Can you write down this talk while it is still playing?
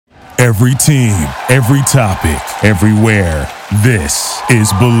Every team, every topic, everywhere. This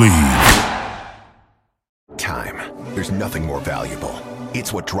is Believe. Time. There's nothing more valuable.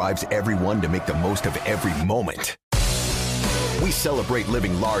 It's what drives everyone to make the most of every moment. We celebrate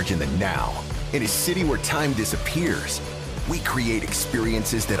living large in the now. In a city where time disappears, we create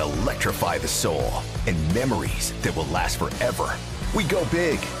experiences that electrify the soul and memories that will last forever. We go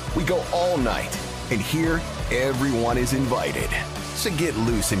big. We go all night. And here, everyone is invited. So get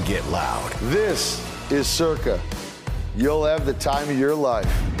loose and get loud. This is Circa. You'll have the time of your life.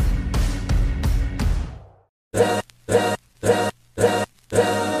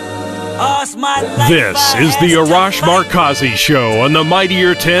 This is the Arash Markazi Show on the Mightier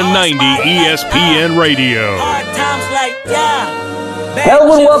 1090 ESPN Radio.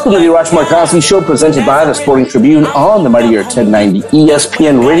 Hello and welcome to the Arash Markazi Show, presented by the Sporting Tribune on the Mightier 1090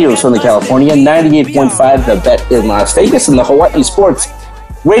 ESPN Radio, Southern California, 98.5 The Bet in Las Vegas, and the Hawaii Sports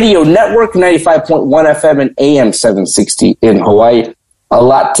Radio Network, 95.1 FM and AM 760 in Hawaii. A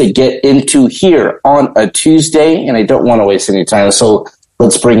lot to get into here on a Tuesday, and I don't want to waste any time, so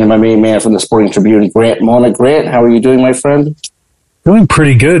let's bring in my main man from the Sporting Tribune, Grant Mona. Grant, how are you doing, my friend? Doing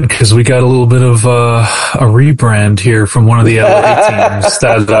pretty good, because we got a little bit of a rebrand here from one of the LA teams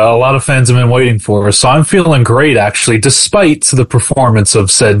that a lot of fans have been waiting for. So I'm feeling great, actually, despite the performance of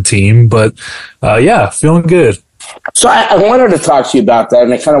said team. But yeah, feeling good. So I wanted to talk to you about that,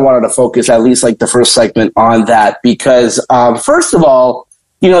 and I kind of wanted to focus at least like the first segment on that, because first of all,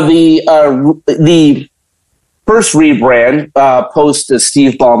 you know, the first rebrand post the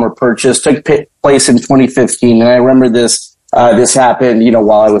Steve Ballmer purchase took place in 2015, and I remember this happened, you know,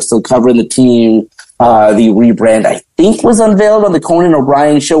 while I was still covering the team. The rebrand, I think, was unveiled on the Conan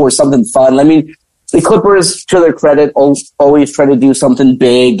O'Brien show or something fun. I mean, the Clippers, to their credit, always try to do something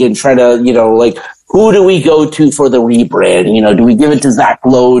big and try to, you know, like, who do we go to for the rebrand? You know, do we give it to Zach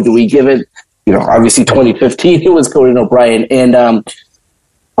Lowe? Do we give it, you know, obviously 2015, it was Conan O'Brien. And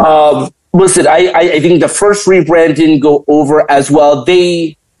listen, I think the first rebrand didn't go over as well.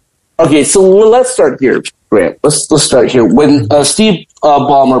 Okay, so let's start here, Grant. Let's start here. When Steve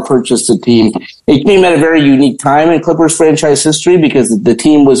Ballmer purchased the team, it came at a very unique time in Clippers franchise history, because the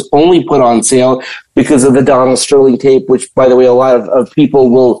team was only put on sale because of the Donald Sterling tape, which, by the way, a lot of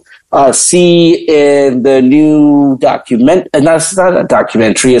people will see in the new document. And that's not a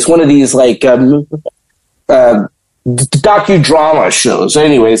documentary. It's one of these like docudrama shows.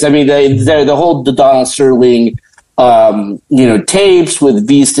 Anyways, I mean, the whole Donald Sterling tapes with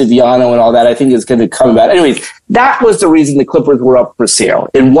V. Stiviano and all that, I think is going to come about. Anyways, that was the reason the Clippers were up for sale.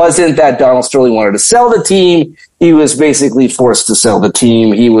 It wasn't that Donald Sterling wanted to sell the team. He was basically forced to sell the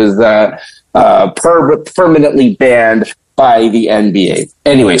team. He was permanently banned by the NBA.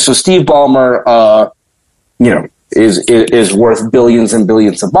 Anyway, so Steve Ballmer, is worth billions and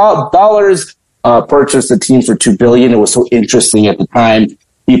billions of dollars. Purchased the team for $2 billion. It was so interesting at the time.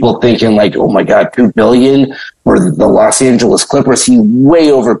 People thinking like, oh my God, $2 billion for the Los Angeles Clippers. He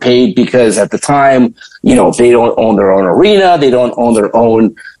way overpaid, because at the time, you know, they don't own their own arena. They don't own their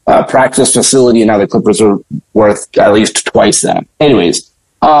own practice facility. And now the Clippers are worth at least twice that. Anyways,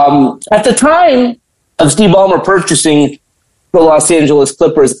 at the time of Steve Ballmer purchasing the Los Angeles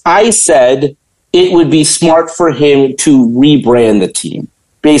Clippers, I said it would be smart for him to rebrand the team.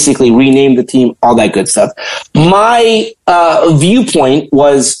 Basically rename the team, all that good stuff. My viewpoint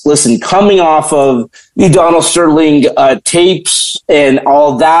was, listen, coming off of the Donald Sterling tapes and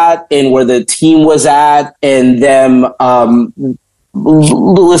all that, and where the team was at, and them,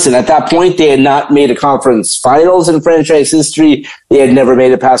 listen, at that point, they had not made a conference finals in franchise history. They had never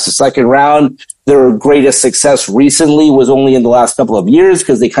made it past the second round. Their greatest success recently was only in the last couple of years,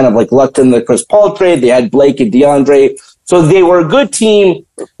 because they kind of like lucked in the Chris Paul trade. They had Blake and DeAndre. So they were a good team.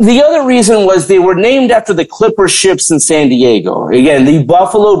 The other reason was they were named after the Clipper ships in San Diego. Again, the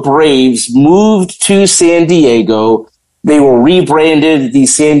Buffalo Braves moved to San Diego. They were rebranded the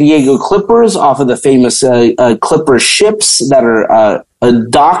San Diego Clippers off of the famous Clipper ships that are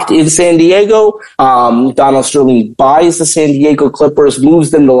docked in San Diego. Donald Sterling buys the San Diego Clippers,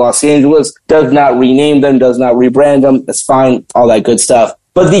 moves them to Los Angeles, does not rename them, does not rebrand them. That's fine, all that good stuff.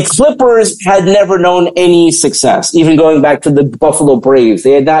 But the Clippers had never known any success, even going back to the Buffalo Braves.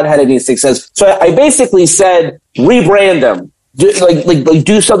 They had not had any success. So I basically said, rebrand them.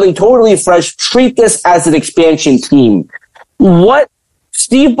 Do something totally fresh. Treat this as an expansion team. What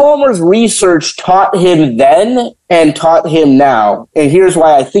Steve Ballmer's research taught him then and taught him now, and here's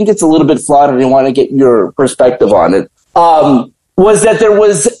why I think it's a little bit flawed, and I want to get your perspective on it, was that there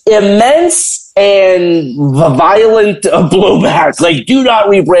was immense and violent blowback. Like, do not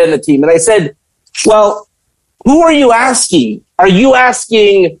rebrand the team. And I said, well, who are you asking? Are you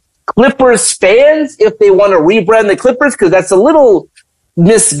asking Clippers fans if they want to rebrand the Clippers, because that's a little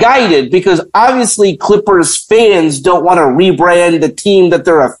misguided, because obviously Clippers fans don't want to rebrand the team that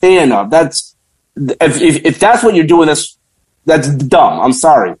they're a fan of. That's if that's what you're doing, that's dumb. I'm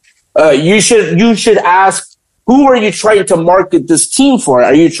sorry. You should ask, who are you trying to market this team for?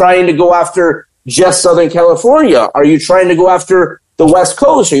 Are you trying to go after just Southern California? Are you trying to go after the West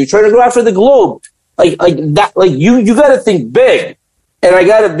Coast? Are you trying to go after the globe? Like that, like you got to think big. And I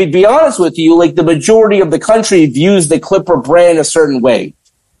got to be honest with you, like the majority of the country views the Clipper brand a certain way.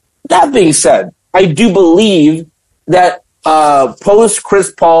 That being said, I do believe that post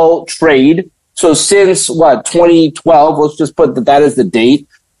Chris Paul trade, so since 2012, let's just put that as the date,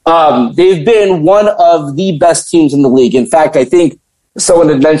 they've been one of the best teams in the league. In fact, I think someone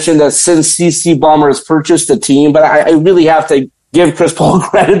had mentioned that since CC Bombers purchased the team, but I really have to give Chris Paul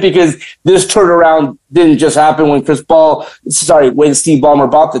credit, because this turnaround didn't just happen when Steve Ballmer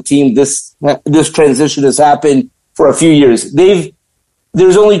bought the team. This transition has happened for a few years.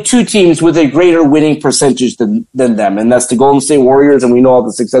 There's only two teams with a greater winning percentage than them, and that's the Golden State Warriors, and we know all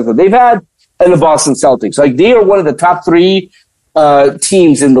the success that they've had, and the Boston Celtics. Like, they are one of the top three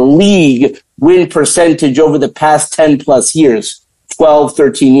teams in the league win percentage over the past 10 plus years, 12,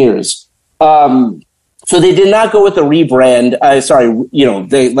 13 years. So they did not go with a rebrand.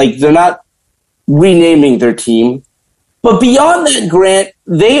 They're not renaming their team. But beyond that, Grant,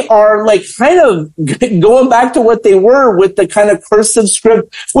 they are like kind of going back to what they were with the kind of cursive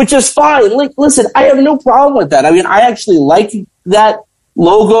script, which is fine. Like, listen, I have no problem with that. I mean, I actually like that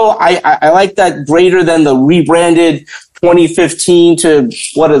logo. I like that greater than the rebranded 2015 to,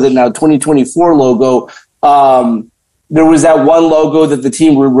 2024 logo. There was that one logo that the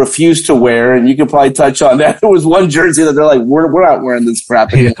team refused to wear, and you could probably touch on that. There was one jersey that they're like, we're not wearing this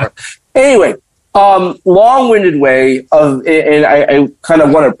crap anymore. Yeah. Anyway, long-winded way of, and I kind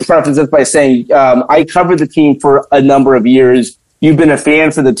of want to preface this by saying, I covered the team for a number of years. You've been a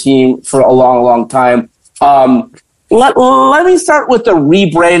fan for the team for a long, long time. Let me start with the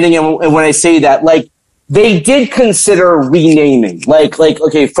rebranding, and when I say that, like, they did consider renaming. Like,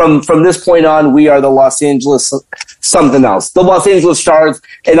 okay, from this point on, we are the Los Angeles something else. The Los Angeles Stars,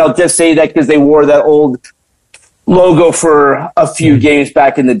 and I'll just say that because they wore that old logo for a few games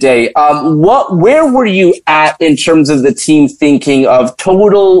back in the day. Where were you at in terms of the team thinking of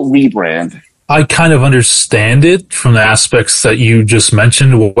total rebrand? I kind of understand it from the aspects that you just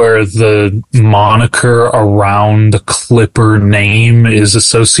mentioned, where the moniker around the Clipper name is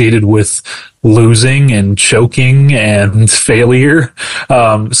associated with losing and choking and failure.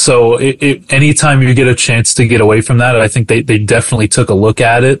 So anytime you get a chance to get away from that, I think they definitely took a look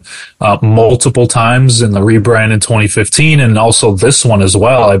at it multiple times in the rebrand in 2015, and also this one as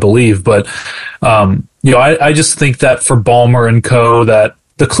well, I believe. But I just think that for Ballmer and co, that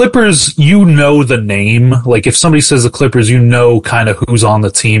the Clippers, you know the name. Like, if somebody says the Clippers, you know kind of who's on the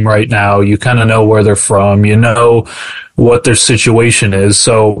team right now. You kind of know where they're from. You know what their situation is.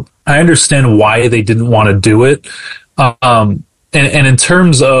 So I understand why they didn't want to do it. And in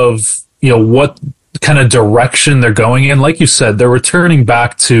terms of, what kind of direction they're going in, like you said, they're returning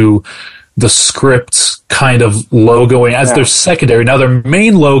back to the script kind of logoing as their secondary. Now, their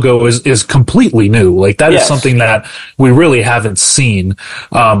main logo is completely new. Like, that is something that we really haven't seen.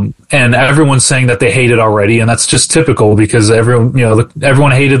 And everyone's saying that they hate it already, and that's just typical, because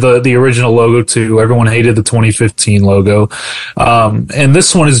everyone hated the original logo too. Everyone hated the 2015 logo. And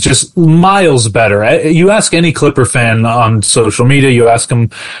this one is just miles better. You ask any Clipper fan on social media, you ask them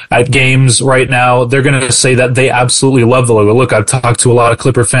at games right now, they're going to say that they absolutely love the logo. Look, I've talked to a lot of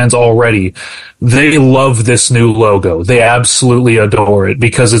Clipper fans already. They love this new logo. They absolutely adore it,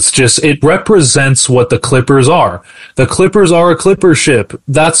 because it represents what the Clippers are. The Clippers are a Clipper ship.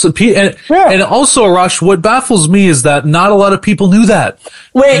 And also, Arash, what baffles me is that not a lot of people knew that.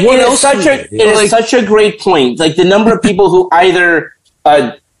 Wait, it is such a great point. Like, the number of people who either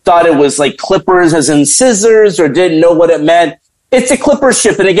thought it was like Clippers as in scissors, or didn't know what it meant. It's a Clipper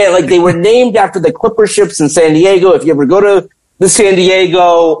ship. And again, like, they were named after the Clipper ships in San Diego. If you ever go to the San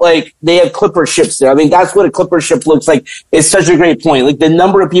Diego, like, they have Clipper ships there. I mean, that's what a Clipper ship looks like. It's such a great point. Like, the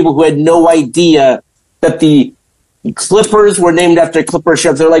number of people who had no idea that the Clippers were named after Clipper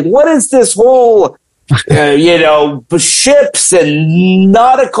ships. They're like, what is this whole, ships and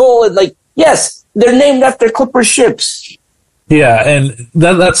nautical? And, like, yes, they're named after Clipper ships. Yeah, and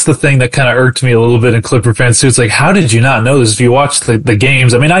that's the thing that kind of irked me a little bit in Clipper fans too. It's like, how did you not know this if you watched the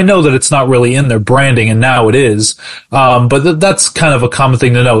games? I mean, I know that it's not really in their branding, and now it is, but that's kind of a common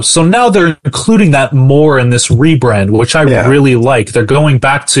thing to know. So now they're including that more in this rebrand, which I really like. They're going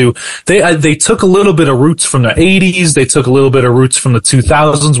back to they took a little bit of roots from the 80s. They took a little bit of roots from the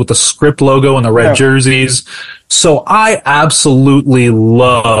 2000s with the script logo and the red jerseys. So I absolutely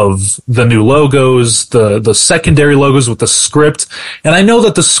love the new logos, the secondary logos with the script. And I know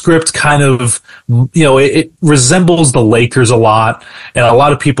that the script kind of, it resembles the Lakers a lot. And a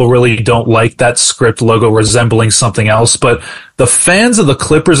lot of people really don't like that script logo resembling something else. But the fans of the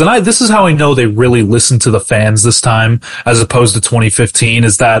Clippers, and this is how I know they really listened to the fans this time, as opposed to 2015,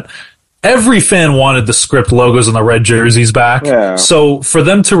 is that every fan wanted the script logos and the red jerseys back. Yeah. So for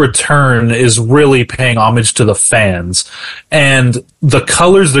them to return is really paying homage to the fans. And the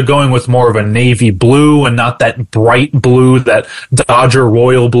colors they're going with more of a navy blue and not that bright blue, that Dodger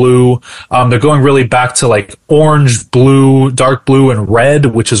royal blue. They're going really back to like orange, blue, dark blue, and red,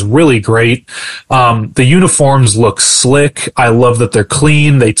 which is really great. The uniforms look slick. I love that they're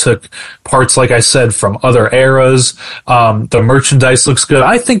clean. They took parts, like I said, from other eras. The merchandise looks good.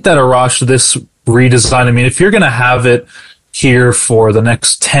 I think that Arash, this redesign, I mean, if you're going to have it here for the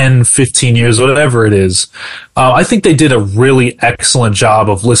next 10, 15 years, whatever it is, I think they did a really excellent job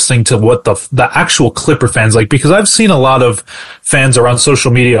of listening to what the actual Clipper fans like, because I've seen a lot of fans around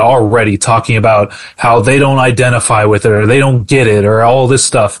social media already talking about how they don't identify with it or they don't get it or all this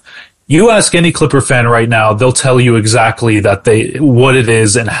stuff. You ask any Clipper fan right now, they'll tell you exactly what it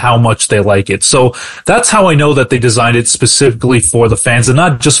is and how much they like it. So that's how I know that they designed it specifically for the fans and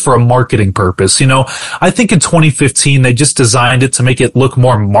not just for a marketing purpose. I think in 2015, they just designed it to make it look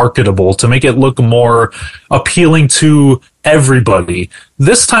more marketable, to make it look more appealing to everybody.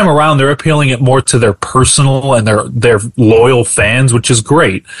 This time around, they're appealing it more to their personal and their loyal fans, which is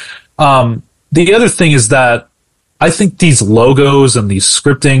great. The other thing is that I think these logos and these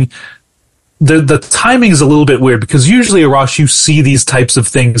scripting, the timing is a little bit weird because usually, Arash, you see these types of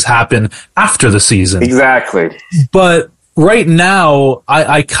things happen after the season. Exactly. But right now,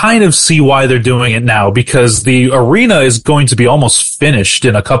 I kind of see why they're doing it now, because the arena is going to be almost finished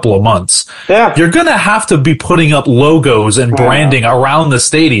in a couple of months. Yeah. You're going to have to be putting up logos and branding around the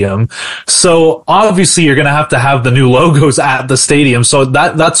stadium. So obviously you're going to have the new logos at the stadium. So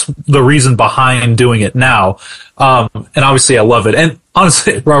that's the reason behind doing it now. And obviously I love it. And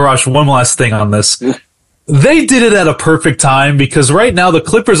honestly, Arash, one last thing on this. They did it at a perfect time because right now the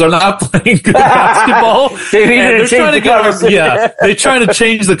Clippers are not playing good basketball. They're trying to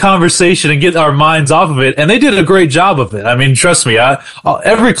change the conversation and get our minds off of it, and they did a great job of it. I mean, trust me,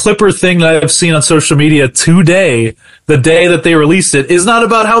 every Clipper thing that I've seen on social media today, the day that they released it, is not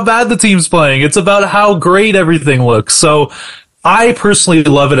about how bad the team's playing. It's about how great everything looks. So I personally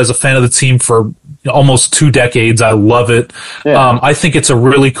love it as a fan of the team for almost 2 decades. I love it. Yeah. I think it's a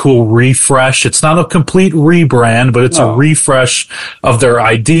really cool refresh. It's not a complete rebrand, but it's a refresh of their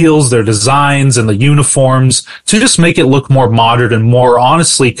ideals, their designs, and the uniforms to just make it look more modern and more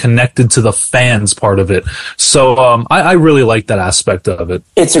honestly connected to the fans part of it. So I really like that aspect of it.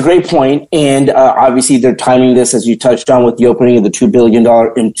 It's a great point. And obviously they're timing this, as you touched on, with the opening of the $2 billion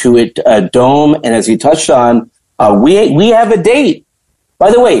Intuit Dome. And as you touched on, we have a date.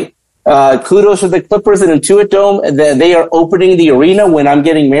 By the way, kudos to the Clippers and Intuit Dome. They are opening the arena when I'm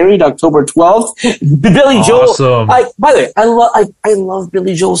getting married, October 12th. Billy Joel. By the way, I love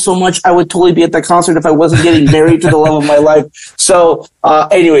Billy Joel so much. I would totally be at that concert if I wasn't getting married to the love of my life. So,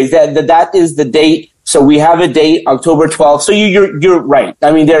 anyways, that is the date. So we have a date, October 12th. So you're right.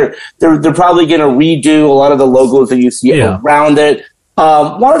 I mean, they're probably going to redo a lot of the logos that you see around it.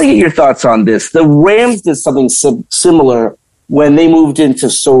 Wanted to get your thoughts on this. The Rams did something similar when they moved into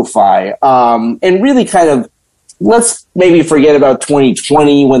SoFi, and really kind of, let's maybe forget about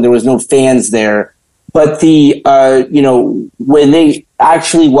 2020 when there was no fans there, but when they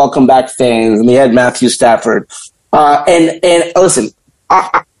actually welcomed back fans and they had Matthew Stafford, and listen,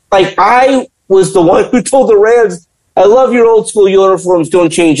 I was the one who told the Rams, I love your old school uniforms, don't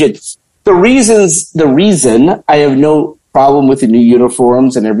change it. The reason I have no problem with the new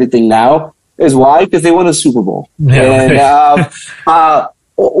uniforms and everything now is why? Because they won a Super Bowl. Yeah, and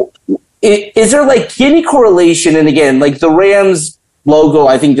is there any correlation? And again, the Rams logo,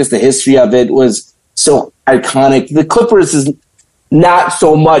 I think just the history of it was so iconic. The Clippers is not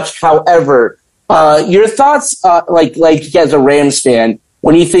so much. However, your thoughts, as a Rams fan,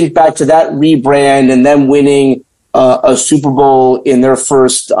 when you think back to that rebrand and them winning a Super Bowl in their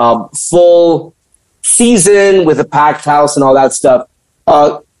first full season with a packed house and all that stuff.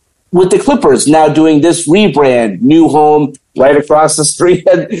 with the Clippers now doing this rebrand, new home right across the street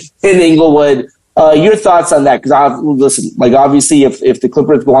in Inglewood. Your thoughts on that? Because listen, like obviously, if the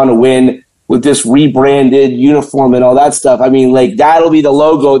Clippers go on to win with this rebranded uniform and all that stuff, I mean, like that'll be the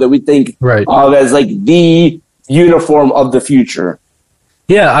logo that we think of as like the uniform of the future.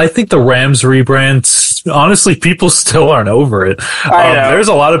 Yeah, I think the Rams rebrand, honestly, people still aren't over it. There's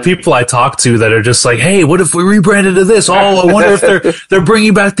a lot of people I talk to that are just like, hey, what if we rebranded to this? Oh, I wonder if they're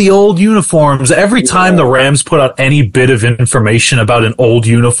bringing back the old uniforms. Every time the Rams put out any bit of information about an old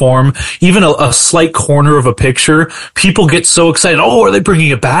uniform, even a slight corner of a picture, people get so excited. Oh, are they bringing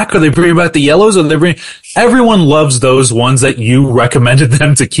it back? Are they bringing back the yellows? Everyone loves those ones that you recommended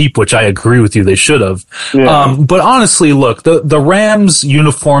them to keep, which I agree with you. They should have. Yeah. But honestly, look, the Rams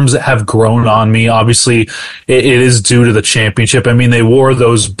uniforms have grown on me. Obviously, it is due to the championship. I mean, they wore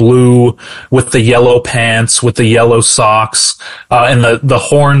those blue with the yellow pants, with the yellow socks, and the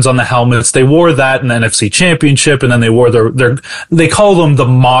horns on the helmets. They wore that in the NFC Championship, and then they wore they call them the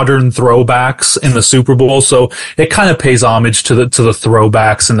modern throwbacks in the Super Bowl. So it kind of pays homage to the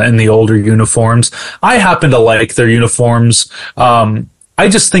throwbacks in the older uniforms. I happen to like their uniforms. I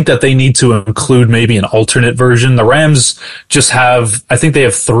just think that they need to include maybe an alternate version. The Rams I think they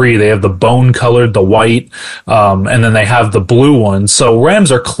have three. They have the bone colored, the white, and then they have the blue one. So Rams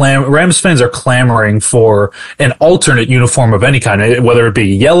fans are clamoring for an alternate uniform of any kind, whether it be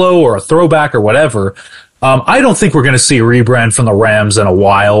yellow or a throwback or whatever. I don't think we're going to see a rebrand from the Rams in a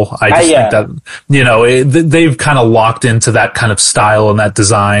while. I just think that, they've kind of locked into that kind of style and that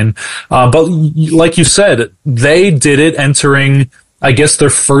design. But like you said, they did it entering, I guess,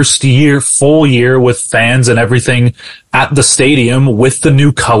 their first full year with fans and everything at the stadium with the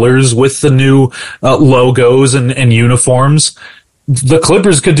new colors, with the new logos and uniforms. The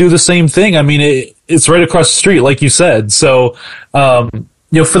Clippers could do the same thing. I mean, it's right across the street, like you said. So,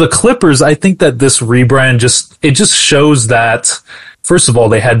 for the Clippers, I think that this rebrand just shows that, first of all,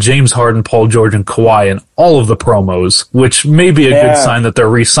 they had James Harden, Paul George, and Kawhi in all of the promos, which may be a good sign that they're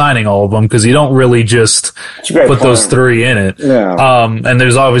re-signing all of them, because you don't really just put those three in it. Yeah. And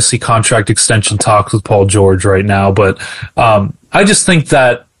there's obviously contract extension talks with Paul George right now, but I just think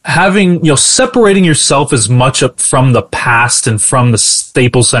that separating yourself as much up from the past and from the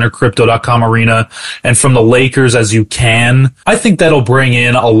Staples Center, Crypto.com arena, and from the Lakers as you can, I think that'll bring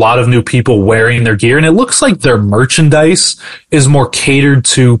in a lot of new people wearing their gear. And it looks like their merchandise is more catered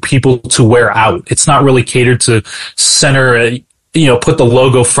to people to wear out. It's not really catered to put the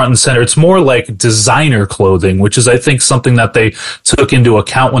logo front and center. It's more like designer clothing, which is, I think, something that they took into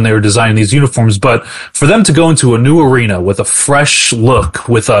account when they were designing these uniforms. But for them to go into a new arena with a fresh look,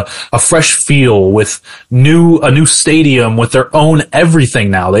 with a fresh feel, with a new stadium, with their own everything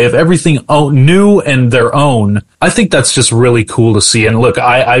now, they have everything new and their own. I think that's just really cool to see. And look,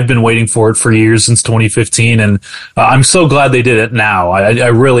 I've been waiting for it for years, since 2015, and I'm so glad they did it now. I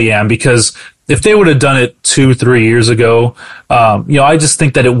really am, because if they would have done it 2-3 years ago, I just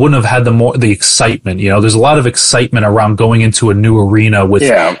think that it wouldn't have had the excitement. There's a lot of excitement around going into a new arena with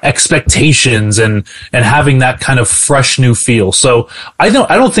expectations and having that kind of fresh new feel. So I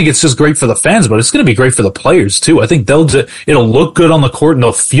don't think it's just great for the fans, but it's going to be great for the players too. I think it'll look good on the court and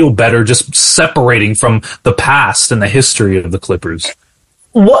they'll feel better just separating from the past and the history of the Clippers.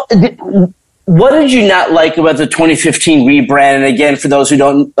 What did you not like about the 2015 rebrand? And again, for those who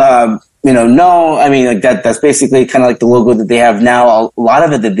don't, no, I mean, like that's basically kind of like the logo that they have now. A lot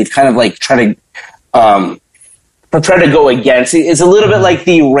of it that they've kind of like tried to go against. It's a little bit like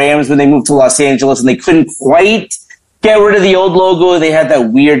the Rams when they moved to Los Angeles and they couldn't quite get rid of the old logo. They had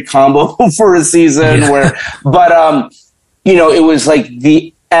that weird combo for a season it was like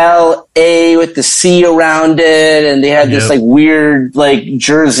the LA with the C around it, and they had this like weird like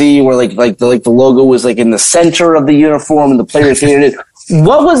jersey where like the logo was like in the center of the uniform and the players hated it.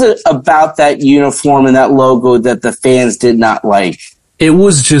 What was it about that uniform and that logo that the fans did not like? It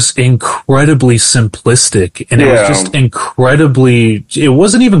was just incredibly simplistic, and it was just it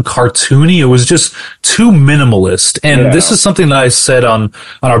wasn't even cartoony. It was just too minimalist. And this is something that I said on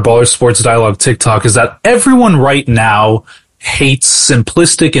our Baller Sports Dialogue TikTok, is that everyone right now hates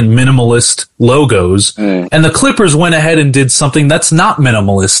simplistic and minimalist logos. And the Clippers went ahead and did something that's not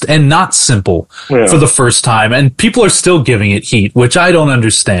minimalist and not simple for the first time. And people are still giving it heat, which I don't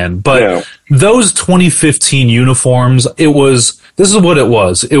understand. But those 2015 uniforms, this is what it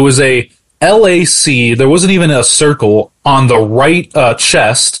was. It was a LAC. There wasn't even a circle on the right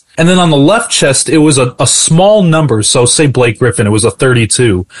chest. And then on the left chest, it was a small number. So say Blake Griffin, it was a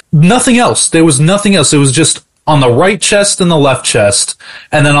 32. Nothing else. There was nothing else. It was just on the right chest and the left chest,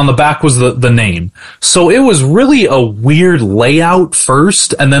 and then on the back was the name. So it was really a weird layout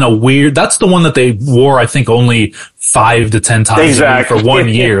first, and then that's the one that they wore, I think, only 5 to 10 times for 1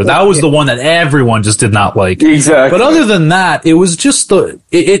 year. That was the one that everyone just did not like. Exactly. But other than that, it was just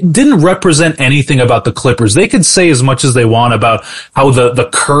it didn't represent anything about the Clippers. They could say as much as they want about how the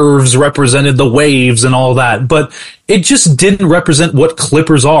curves represented the waves and all that, but it just didn't represent what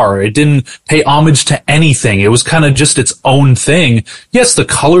Clippers are. It didn't pay homage to anything. It was kind of just its own thing. Yes, the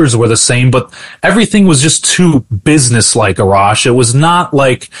colors were the same, but everything was just too business-like, Arash. It was not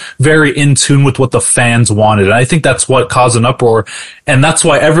like very in tune with what the fans wanted. And I think that's what caused an uproar. And that's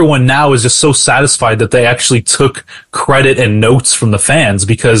why everyone now is just so satisfied that they actually took credit and notes from the fans,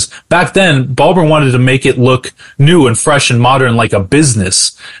 because back then, Ballmer wanted to make it look new and fresh and modern like a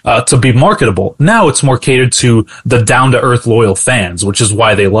business to be marketable. Now it's more catered to the down-to-earth loyal fans, which is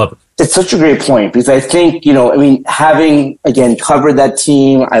why they love it. It's such a great point, because I think, having, again, covered that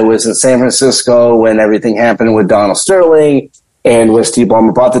team, I was in San Francisco when everything happened with Donald Sterling and when Steve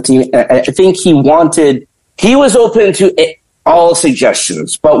Ballmer bought the team. I think he was open to all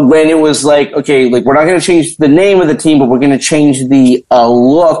suggestions, but when it was like, okay, like, we're not going to change the name of the team, but we're going to change the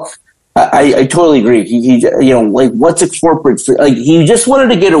look, I totally agree. He what's a corporate, like, he just wanted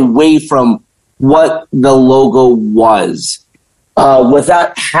to get away from what the logo was,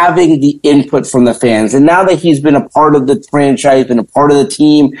 without having the input from the fans. And now that he's been a part of the franchise and a part of the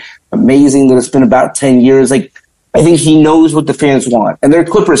team, amazing that it's been about 10 years, like, I think he knows what the fans want. And they're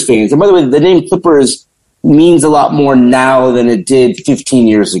Clippers fans. And by the way, the name Clippers means a lot more now than it did 15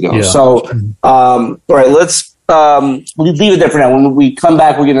 years ago. Yeah. So, all right, let's leave it there for now. When we come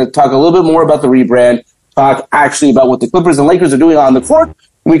back, we're going to talk a little bit more about the rebrand, talk actually about what the Clippers and Lakers are doing on the court.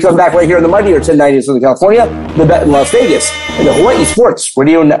 When we come back right here on the mightier 1090 in Southern California, the Bet in Las Vegas, and the Hawaii Sports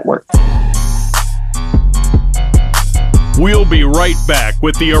Radio Network. We'll be right back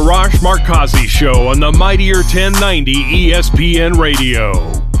with the Arash Markazi Show on the mightier 1090 ESPN Radio.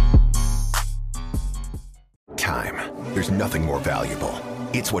 Time. There's nothing more valuable.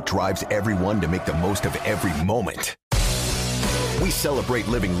 It's what drives everyone to make the most of every moment. We celebrate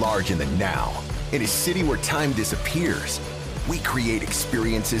living large in the now. In a city where time disappears, we create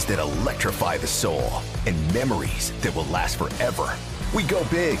experiences that electrify the soul and memories that will last forever. We go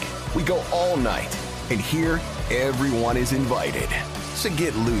big. We go all night. And here, everyone is invited. So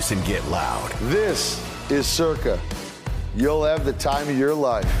get loose and get loud. This is Circa. You'll have the time of your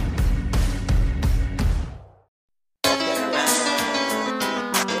life.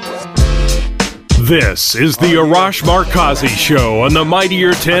 This is the Arash Markazi Show on the mightier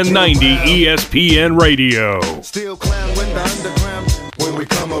 1090 ESPN Radio.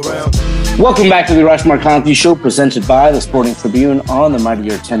 Welcome back to the Arash Markazi Show, presented by the Sporting Tribune on the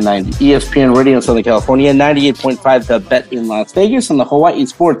mightier 1090 ESPN Radio in Southern California, 98.5 The Bet in Las Vegas, on the Hawaii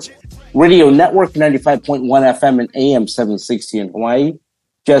Sports Radio Network, 95.1 FM and AM 760 in Hawaii.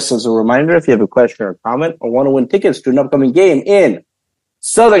 Just as a reminder, if you have a question or comment or want to win tickets to an upcoming game in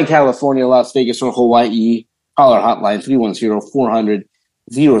Southern California, Las Vegas, or Hawaii, call our hotline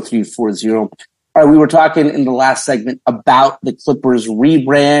 310-400-0340. All right, we were talking in the last segment about the Clippers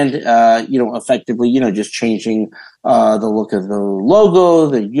rebrand, effectively, just changing the look of the logo,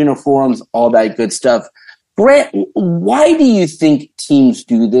 the uniforms, all that good stuff. Grant, why do you think teams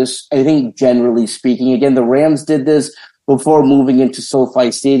do this? I think generally speaking, again, the Rams did this before moving into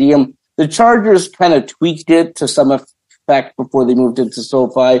SoFi Stadium. The Chargers kind of tweaked it to some effect before they moved into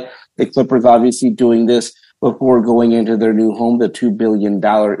SoFi. The Clippers obviously doing this before going into their new home, the $2 billion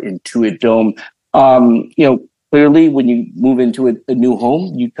Intuit Dome. Clearly when you move into a new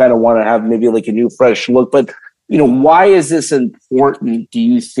home, you kind of want to have maybe like a new fresh look. But, why is this important, do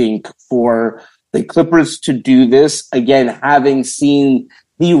you think, for the Clippers to do this? Again, having seen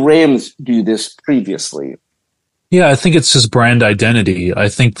the Rams do this previously. Yeah, I think it's just brand identity. I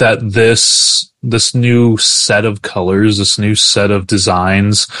think that this new set of colors, this new set of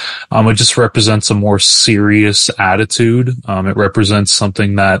designs, it just represents a more serious attitude. It represents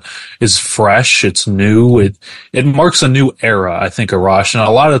something that is fresh. It's new. It marks a new era, I think, Arash. And a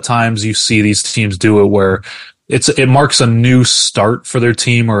lot of times you see these teams do it where it marks a new start for their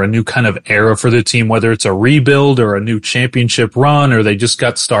team or a new kind of era for their team, whether it's a rebuild or a new championship run or they just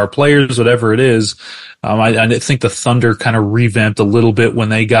got star players, whatever it is. I think the Thunder kind of revamped a little bit when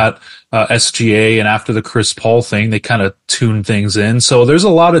they got SGA, and after the Chris Paul thing, they kind of tuned things in. So there's a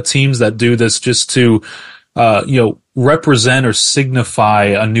lot of teams that do this just to, represent or signify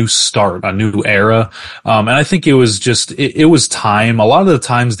a new start, a new era. And I think it was just, it was time. A lot of the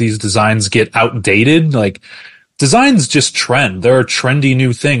times these designs get outdated. Like, designs just trend. There are trendy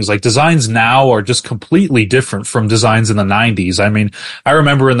new things. Like designs now are just completely different from designs in the 90s. I mean, I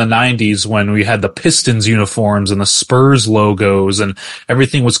remember in the 90s when we had the Pistons uniforms and the Spurs logos and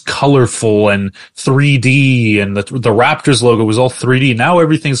everything was colorful and 3D, and the Raptors logo was all 3D. Now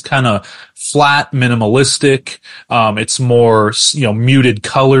everything's kind of flat, minimalistic. It's more, muted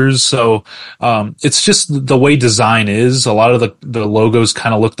colors. So, it's just the way design is. A lot of the logos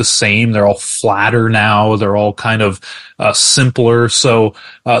kind of look the same. They're all flatter now. They're all kind of, simpler. So,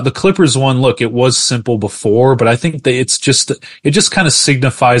 the Clippers one, look, it was simple before, but I think that it just kind of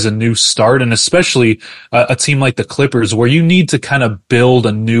signifies a new start. And especially a team like the Clippers, where you need to kind of build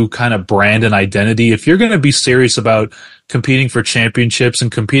a new kind of brand and identity. If you're going to be serious about competing for championships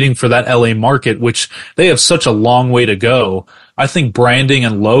and competing for that LA market, which they have such a long way to go, I think branding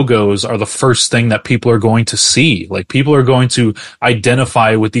and logos are the first thing that people are going to see. Like, people are going to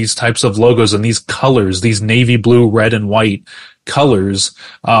identify with these types of logos and these colors, these navy blue, red, and white colors,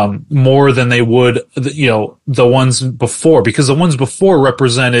 more than they would, the ones before, because the ones before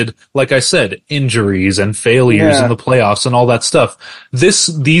represented, like I said, injuries and failures in the playoffs and all that stuff.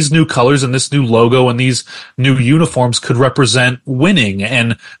 These new colors and this new logo and these new uniforms could represent winning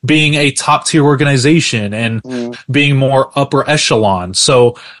and being a top tier organization and being more upper echelon.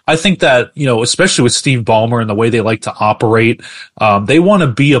 So I think that, especially with Steve Ballmer and the way they like to operate, they want to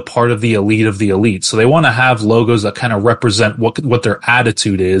be a part of the elite. So they want to have logos that kind of represent what their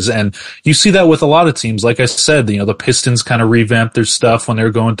attitude is. And you see that with a lot of teams. Like I said, the Pistons kind of revamped their stuff when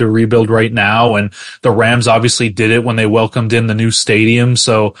they're going through rebuild right now. And the Rams obviously did it when they welcomed in the new stadium.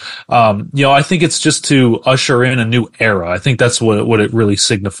 So, I think it's just to usher in a new era. I think that's what it really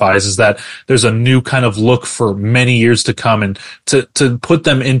signifies, is that there's a new kind of look for many years to come, and to put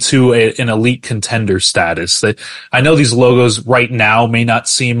them into an elite contender status. That I know these logos right now may not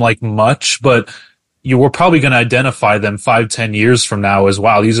seem like much, but you were probably going to identify them 5-10 years from now as,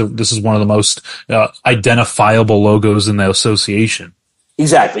 wow, this is one of the most identifiable logos in the association.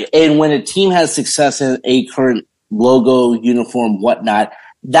 Exactly. And when a team has success in a current logo, uniform, whatnot,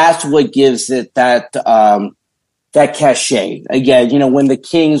 that's what gives it that cachet. Again, when the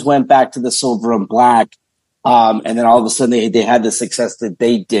Kings went back to the silver and black, and then all of a sudden they had the success that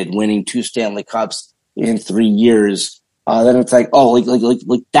they did, winning 2 Stanley Cups in 3 years. Then it's like,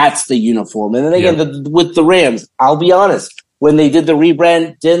 like that's the uniform. And then again, with the Rams, I'll be honest, when they did the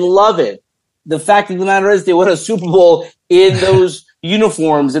rebrand, didn't love it. The fact of the matter is they won a Super Bowl in those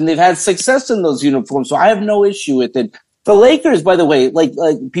uniforms, and they've had success in those uniforms. So I have no issue with it. The Lakers, by the way, like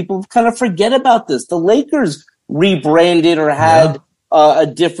people kind of forget about this. The Lakers rebranded or had a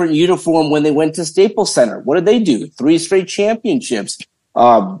different uniform when they went to Staples Center. What did they do? 3 straight championships.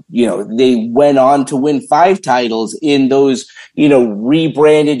 They went on to win 5 titles in those,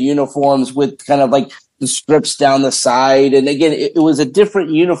 rebranded uniforms with kind of like the strips down the side. And again, it was a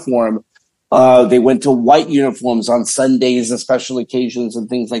different uniform. They went to white uniforms on Sundays and special occasions and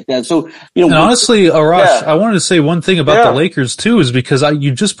things like that. So, and honestly, Arash, I wanted to say one thing about the Lakers too, is because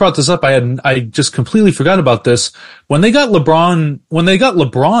you just brought this up. I just completely forgot about this. When they got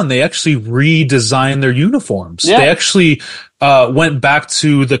LeBron, they actually redesigned their uniforms. Yeah. They actually went back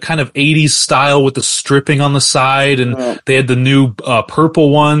to the kind of 80s style with the stripping on the side, and they had the new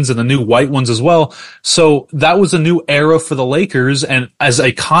purple ones and the new white ones as well. So that was a new era for the Lakers, and as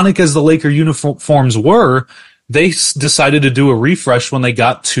iconic as the Laker uniforms were, they decided to do a refresh when they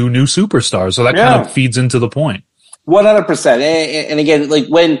got 2 new superstars. So that kind of feeds into the point. 100%. And again, like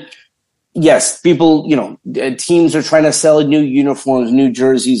yes, people, teams are trying to sell new uniforms, new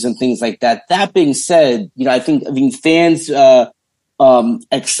jerseys, and things like that. That being said, I think fans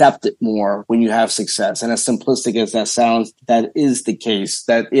accept it more when you have success. And as simplistic as that sounds, that is the case.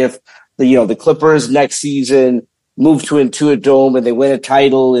 That if the Clippers next season move to a dome and they win a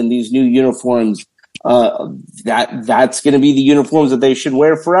title in these new uniforms, that's going to be the uniforms that they should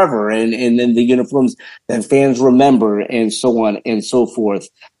wear forever, and then the uniforms that fans remember, and so on and so forth.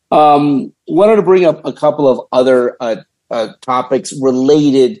 Wanted to bring up a couple of other topics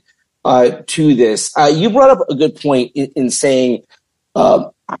related to this. You brought up a good point in saying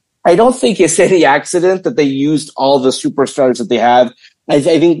I don't think it's any accident that they used all the superstars that they have. I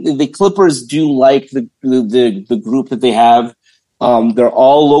think the Clippers do like the group that they have. They're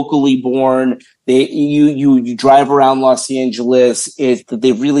all locally born. You drive around Los Angeles.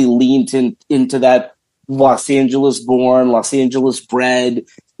 They really leaned into that Los Angeles born, Los Angeles bred.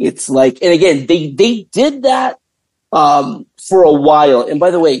 It's like, and again, they did that for a while. And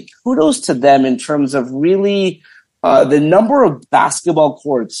by the way, kudos to them in terms of really the number of basketball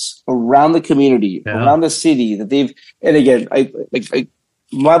courts around the community, around the city that they've. And again,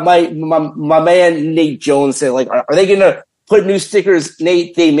 my man Nate Jones said, like, are they going to put new stickers?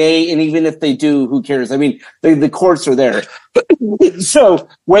 Nate, they may, and even if they do, who cares? I mean, the courts are there. So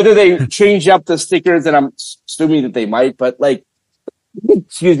whether they change up the stickers, and I'm assuming that they might, but like,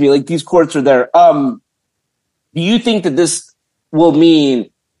 excuse me, like these courts are there. Do you think that this will mean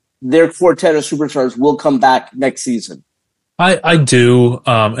their quartet of superstars will come back next season? I do,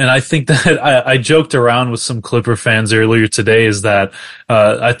 and I think that I joked around with some Clipper fans earlier today is that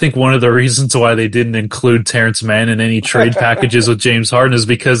I think one of the reasons why they didn't include Terrence Mann in any trade packages with James Harden is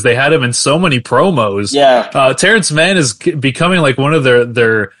because they had him in so many promos. Yeah, Terrence Mann is becoming like one of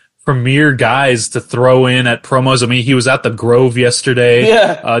their premier guys to throw in at promos. I mean, he was at the Grove yesterday,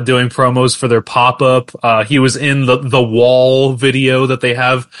 doing promos for their pop-up. He was in the Wall video that they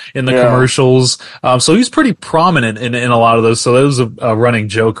have in the commercials. So he's pretty prominent in a lot of those. So that was a running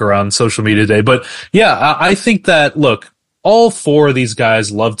joke around social media today. But yeah, I think that, look, all four of these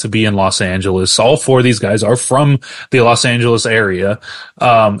guys love to be in Los Angeles. All four of these guys are from the Los Angeles area.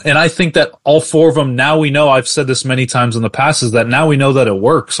 And I think that all four of them, now we know, I've said this many times in the past, is that now we know that it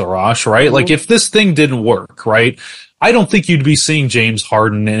works, Arash, right? Mm-hmm. Like if this thing didn't work, right? I don't think you'd be seeing James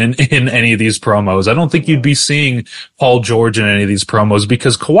Harden in any of these promos. I don't think you'd be seeing Paul George in any of these promos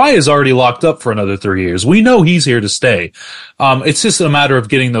because Kawhi is already locked up for another 3 years. We know he's here to stay. It's just a matter of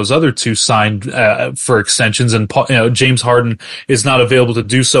getting those other two signed for extensions, and James Harden is not available to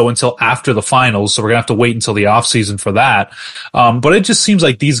do so until after the finals, so we're gonna have to wait until the offseason for that. But it just seems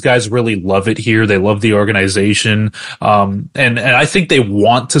like these guys really love it here. They love the organization, and I think they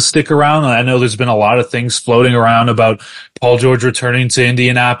want to stick around. I know there's been a lot of things floating around about Paul George returning to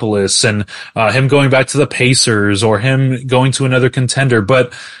Indianapolis and him going back to the Pacers or him going to another contender.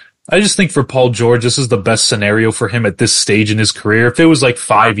 But I just think for Paul George, this is the best scenario for him at this stage in his career. If it was like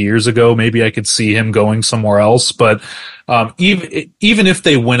 5 years ago, maybe I could see him going somewhere else. But even if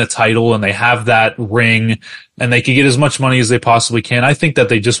they win a title and they have that ring and they can get as much money as they possibly can, I think that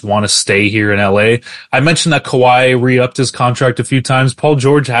they just want to stay here in LA. I mentioned that Kawhi re-upped his contract a few times. Paul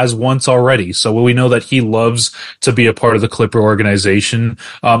George has once already. So we know that he loves to be a part of the Clipper organization.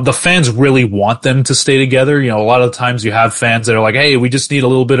 The fans really want them to stay together. You know, a lot of times you have fans that are like, hey, we just need a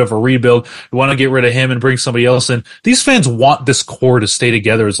little bit of a rebuild. We want to get rid of him and bring somebody else in. These fans want this core to stay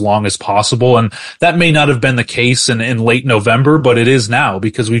together as long as possible. And that may not have been the case in late November, but it is now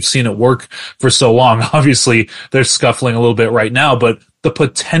because we've seen it work for so long. Obviously, they're scuffling a little bit right now, but the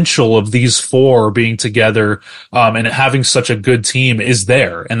potential of these four being together and having such a good team is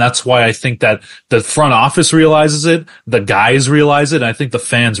there. And that's why I think that the front office realizes it, the guys realize it, and I think the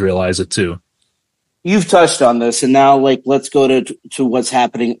fans realize it too. You've touched on this, and now let's go to what's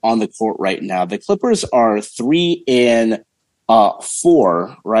happening on the court right now. The Clippers are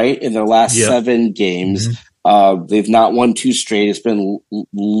 3-4, right, in their last 7 games. Mm-hmm. They've not won 2 straight. It's been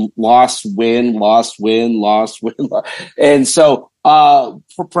lost, win. And so,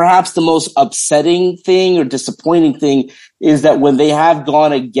 perhaps the most upsetting thing or disappointing thing is that when they have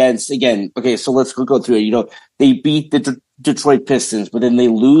gone against, again, okay, so let's go through it. You know, they beat the Detroit Pistons, but then they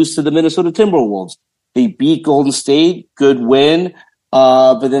lose to the Minnesota Timberwolves. They beat Golden State, good win.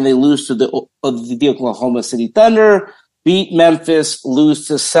 But then they lose to the Oklahoma City Thunder, beat Memphis, lose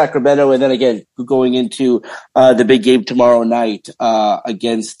to Sacramento, and then again going into the big game tomorrow night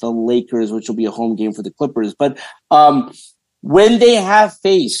against the Lakers, which will be a home game for the Clippers. But when they have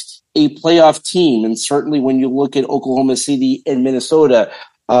faced a playoff team, and certainly when you look at Oklahoma City and Minnesota,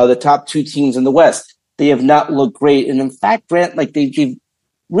 the top 2 teams in the West, they have not looked great. And in fact, Grant, they've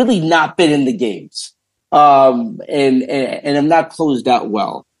really not been in the games, and have not closed out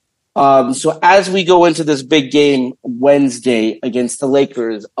well. So as we go into this big game Wednesday against the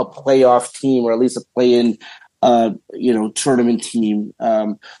Lakers, a playoff team, or at least a play-in, tournament team,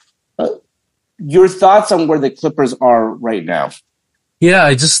 your thoughts on where the Clippers are right now? Yeah,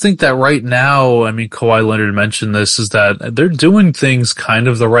 I just think that right now, I mean, Kawhi Leonard mentioned this, is that they're doing things kind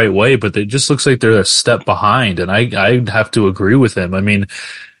of the right way, but it just looks like they're a step behind. And I have to agree with him. I mean,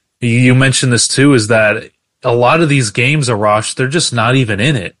 you mentioned this too, is that a lot of these games, Arash, they're just not even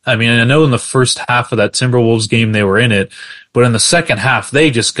in it. I mean, I know in the first half of that Timberwolves game, they were in it, but in the second half,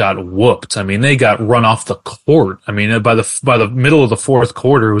 they just got whooped. I mean, they got run off the court. I mean, by the middle of the fourth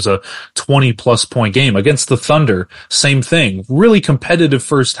quarter, it was a 20-plus point game. Against the Thunder, same thing. Really competitive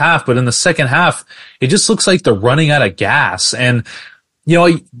first half, but in the second half, it just looks like they're running out of gas. And, you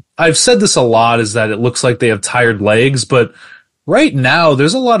know, I've said this a lot, is that it looks like they have tired legs, but right now,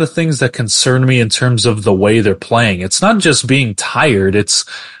 there's a lot of things that concern me in terms of the way they're playing. It's not just being tired.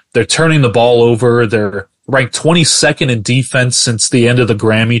 They're turning the ball over. They're ranked 22nd in defense since the end of the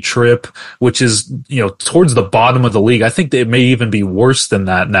Grammy trip, which is, towards the bottom of the league. I think it may even be worse than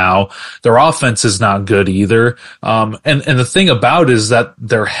that now. Their offense is not good either. And the thing about it is that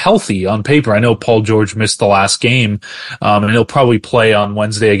they're healthy on paper. I know Paul George missed the last game, and he'll probably play on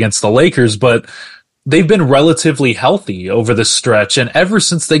Wednesday against the Lakers, but they've been relatively healthy over this stretch. And ever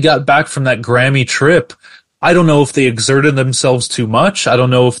since they got back from that Grammy trip, I don't know if they exerted themselves too much. I don't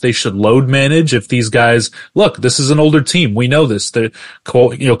know if they should load manage. If these guys, look, this is an older team. We know this.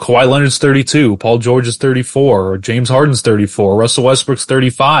 Kawhi Leonard's 32, Paul George is 34, or James Harden's 34, Russell Westbrook's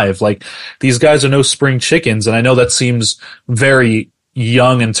 35. Like, these guys are no spring chickens. And I know that seems very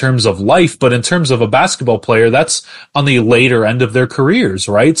young in terms of life, but in terms of a basketball player, that's on the later end of their careers,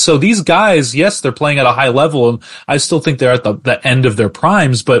 right? So these guys, yes, they're playing at a high level, and I still think they're at the end of their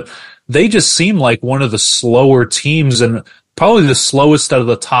primes, but they just seem like one of the slower teams and probably the slowest out of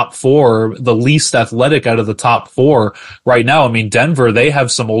the top four, the least athletic out of the top four right now. I mean, Denver, they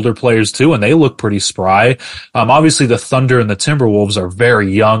have some older players too, and they look pretty spry. Obviously the Thunder and the Timberwolves are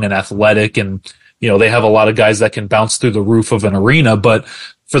very young and athletic, and they have a lot of guys that can bounce through the roof of an arena. But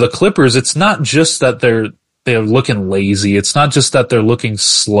for the Clippers, it's not just that they're looking lazy. It's not just that they're looking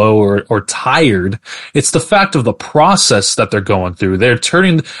slow or tired. It's the fact of the process that they're going through. I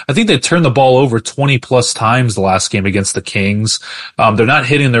think they turned the ball over 20 plus times the last game against the Kings. They're not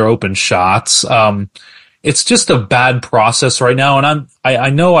hitting their open shots. It's just a bad process right now. And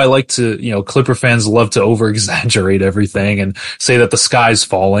I know I like to, Clipper fans love to over exaggerate everything and say that the sky's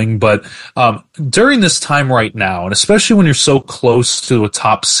falling. But, during this time right now, and especially when you're so close to a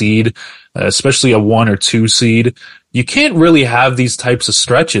top seed, especially a 1 or 2 seed, you can't really have these types of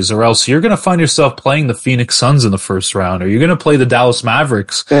stretches, or else you're going to find yourself playing the Phoenix Suns in the first round, or you're going to play the Dallas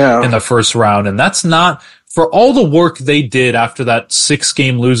Mavericks in the first round. And that's not, for all the work they did after that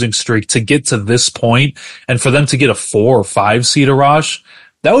 6-game losing streak to get to this point, and for them to get a 4 or 5 seed, Arash,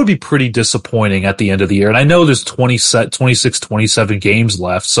 that would be pretty disappointing at the end of the year. And I know there's 26, 27 games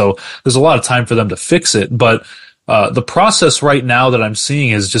left, so there's a lot of time for them to fix it. But the process right now that I'm seeing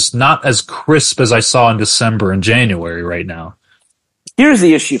is just not as crisp as I saw in December and January right now. Here's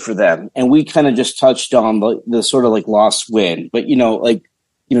the issue for them, and we kind of just touched on the sort of like lost win. But, you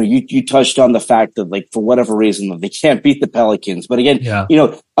touched on the fact that, like, for whatever reason, they can't beat the Pelicans. But again,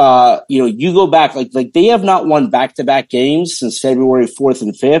 you go back, like they have not won back-to-back games since February 4th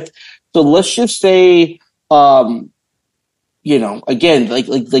and 5th. So let's just say, again, like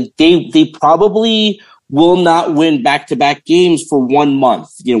they probably will not win back-to-back games for 1 month.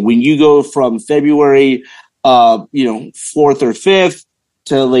 When you go from February, 4th or 5th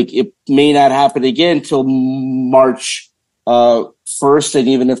to, like, it may not happen again till March, 1st. And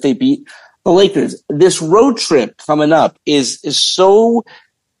even if they beat the Lakers, this road trip coming up is so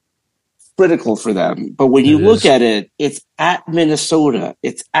critical for them. But when you look at it, it's at Minnesota,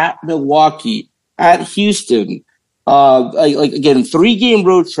 it's at Milwaukee, at Houston, again, 3-game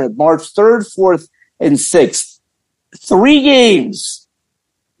road trip, March 3rd, 4th, and 6th. 3 games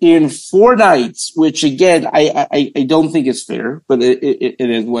in 4 nights, which again, I don't think is fair, but it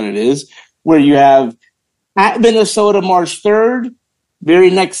is what it is, where you have at Minnesota, March 3rd, very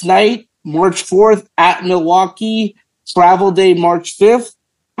next night, March 4th, at Milwaukee, travel day, March 5th,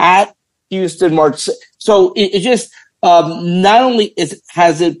 at Houston, March 6th. So it just, not only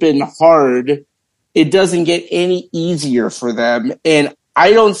has it been hard, it doesn't get any easier for them. And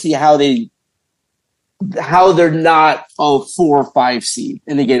I don't see how they're not a 4 or 5 seed.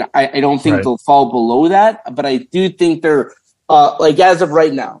 And again, I don't think they'll fall below that, but I do think they're, as of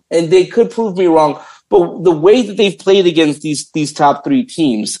right now, and they could prove me wrong, but the way that they've played against these top 3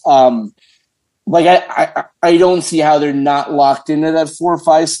 teams, I don't see how they're not locked into that 4 or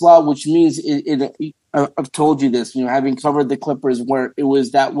 5 slot, which means I've told you this, having covered the Clippers, where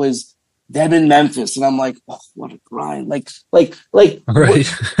that was them in Memphis, and I'm like, oh, what a grind! Right.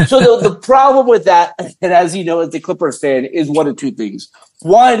 So the problem with that, and as you know, as the Clippers fan, is one of 2 things.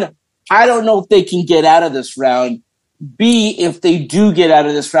 One, I don't know if they can get out of this round. B, if they do get out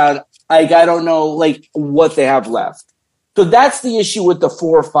of this round, I don't know, what they have left. So that's the issue with the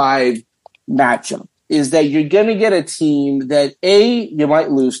 4 or 5 matchup, is that you're going to get a team that A, you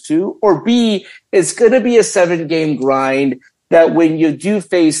might lose to, or B, it's going to be a 7-game grind that when you do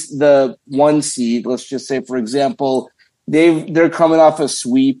face the 1 seed, let's just say, for example, they're coming off a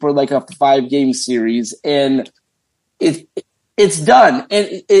sweep or like a 5-game series, and it's done.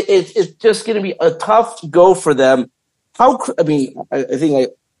 And it's just going to be a tough go for them. I think I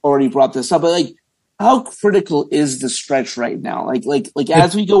already brought this up, but how critical is the stretch right now?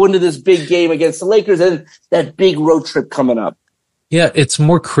 As we go into this big game against the Lakers and that big road trip coming up. Yeah, it's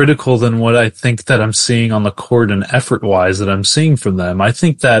more critical than what I think that I'm seeing on the court and effort-wise that I'm seeing from them. I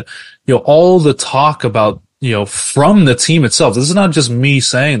think that, all the talk about, from the team itself, this is not just me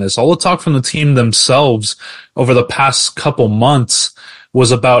saying this, all the talk from the team themselves over the past couple months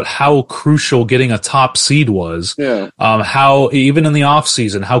was about how crucial getting a top seed was. Yeah. How, even in the off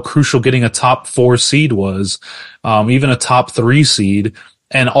season, how crucial getting a top 4 seed was, even a top 3 seed.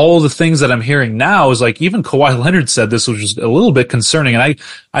 And all the things that I'm hearing now is like, even Kawhi Leonard said this, which is a little bit concerning. And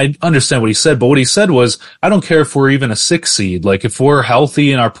I understand what he said, but what he said was, I don't care if we're even a 6 seed. Like, if we're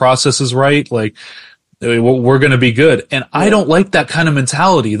healthy and our process is right, like, we're going to be good. And I don't like that kind of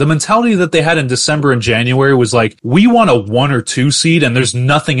mentality. The mentality that they had in December and January was like, we want a 1 or 2 seed and there's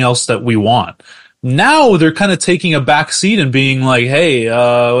nothing else that we want. Now they're kind of taking a back seat and being like,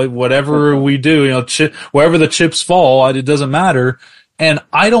 hey, whatever we do, wherever the chips fall, it doesn't matter. And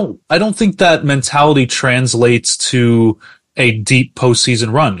I don't think that mentality translates to a deep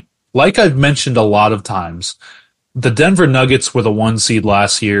postseason run. Like I've mentioned a lot of times, the Denver Nuggets were the 1 seed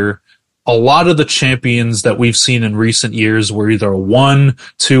last year. A lot of the champions that we've seen in recent years were either a 1,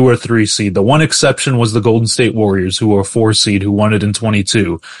 2, or 3 seed. The one exception was the Golden State Warriors, who were a 4 seed, who won it in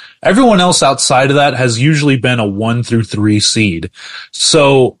 22. Everyone else outside of that has usually been a 1 through 3 seed.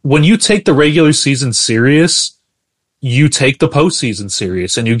 So when you take the regular season serious, you take the postseason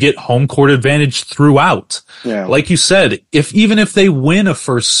serious and you get home court advantage throughout. Yeah. Like you said, even if they win a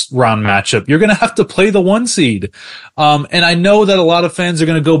first round matchup, you're going to have to play the 1 seed. And I know that a lot of fans are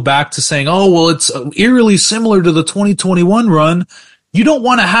going to go back to saying, oh, well, it's eerily similar to the 2021 run. You don't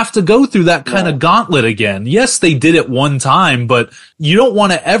want to have to go through that kind of gauntlet again. Yes, they did it one time, but you don't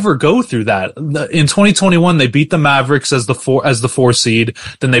want to ever go through that. In 2021, they beat the Mavericks as the 4 seed.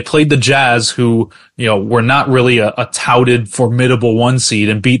 Then they played the Jazz, who, were not really a touted formidable 1 seed,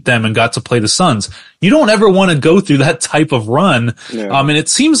 and beat them and got to play the Suns. You don't ever want to go through that type of run. Yeah. And it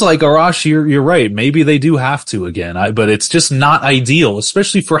seems like, Arash, you're right. Maybe they do have to again, but it's just not ideal,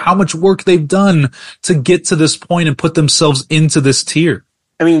 especially for how much work they've done to get to this point and put themselves into this tier.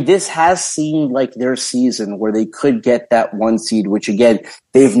 I mean, this has seemed like their season where they could get that 1 seed, which again,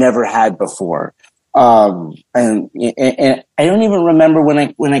 they've never had before. And I don't even remember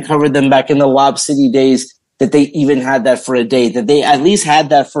when I covered them back in the Lob City days that they even had that for a day, that they at least had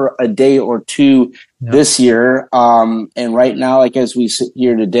that for a day or two this year. And right now, like as we sit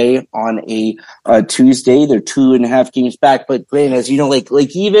here today on a Tuesday, they're 2.5 games back. But Grant, as you know, like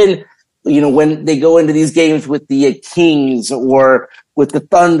even, when they go into these games with the Kings or with the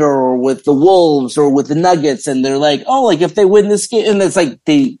Thunder or with the Wolves or with the Nuggets, and they're like, oh, like if they win this game, and it's like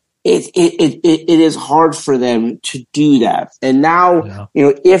it is hard for them to do that. And now,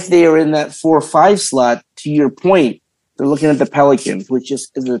 if they are in that 4 or 5 slot, to your point, they're looking at the Pelicans, which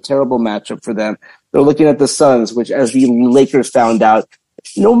is a terrible matchup for them. They're looking at the Suns, which, as the Lakers found out,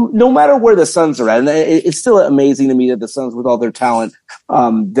 no matter where the Suns are at, and it's still amazing to me that the Suns, with all their talent,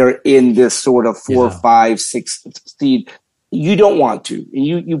 they're in this sort of 4, 5, 6 seed. You don't want to.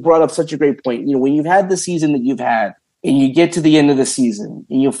 And you brought up such a great point. When you've had the season that you've had, and you get to the end of the season,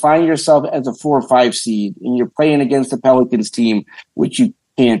 and you find yourself as a 4 or 5 seed, and you're playing against the Pelicans team, which you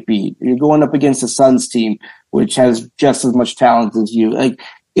can't beat. You're going up against the Suns team, which has just as much talent as you. Like,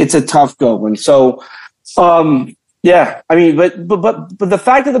 it's a tough go. And so, yeah, I mean, but the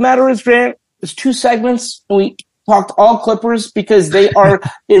fact of the matter is, Grant, there's 2 segments. We talked all Clippers because they are,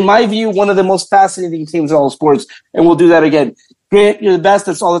 in my view, one of the most fascinating teams in all sports. And we'll do that again. Grant, you're the best.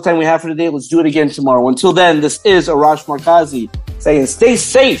 That's all the time we have for today. Let's do it again tomorrow. Until then, this is Arash Markazi saying stay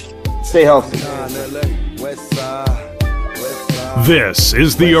safe, stay healthy. This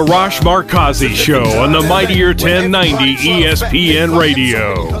is the Arash Markazi Show on the Mightier 1090 ESPN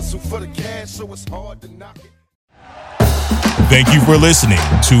Radio. Thank you for listening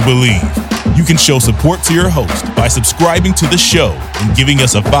to Believe. You can show support to your host by subscribing to the show and giving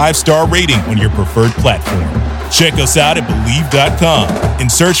us a 5-star rating on your preferred platform. Check us out at Believe.com and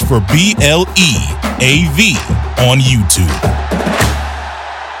search for BLEAV on YouTube.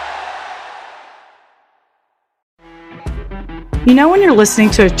 You know when you're listening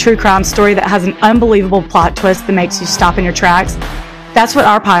to a true crime story that has an unbelievable plot twist that makes you stop in your tracks? That's what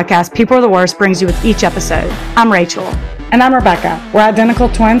our podcast, People Are the Worst, brings you with each episode. I'm Rachel. And I'm Rebecca. We're identical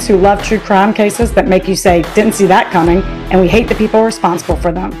twins who love true crime cases that make you say, didn't see that coming, and we hate the people responsible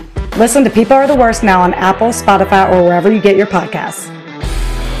for them. Listen to People Are the Worst now on Apple, Spotify, or wherever you get your podcasts.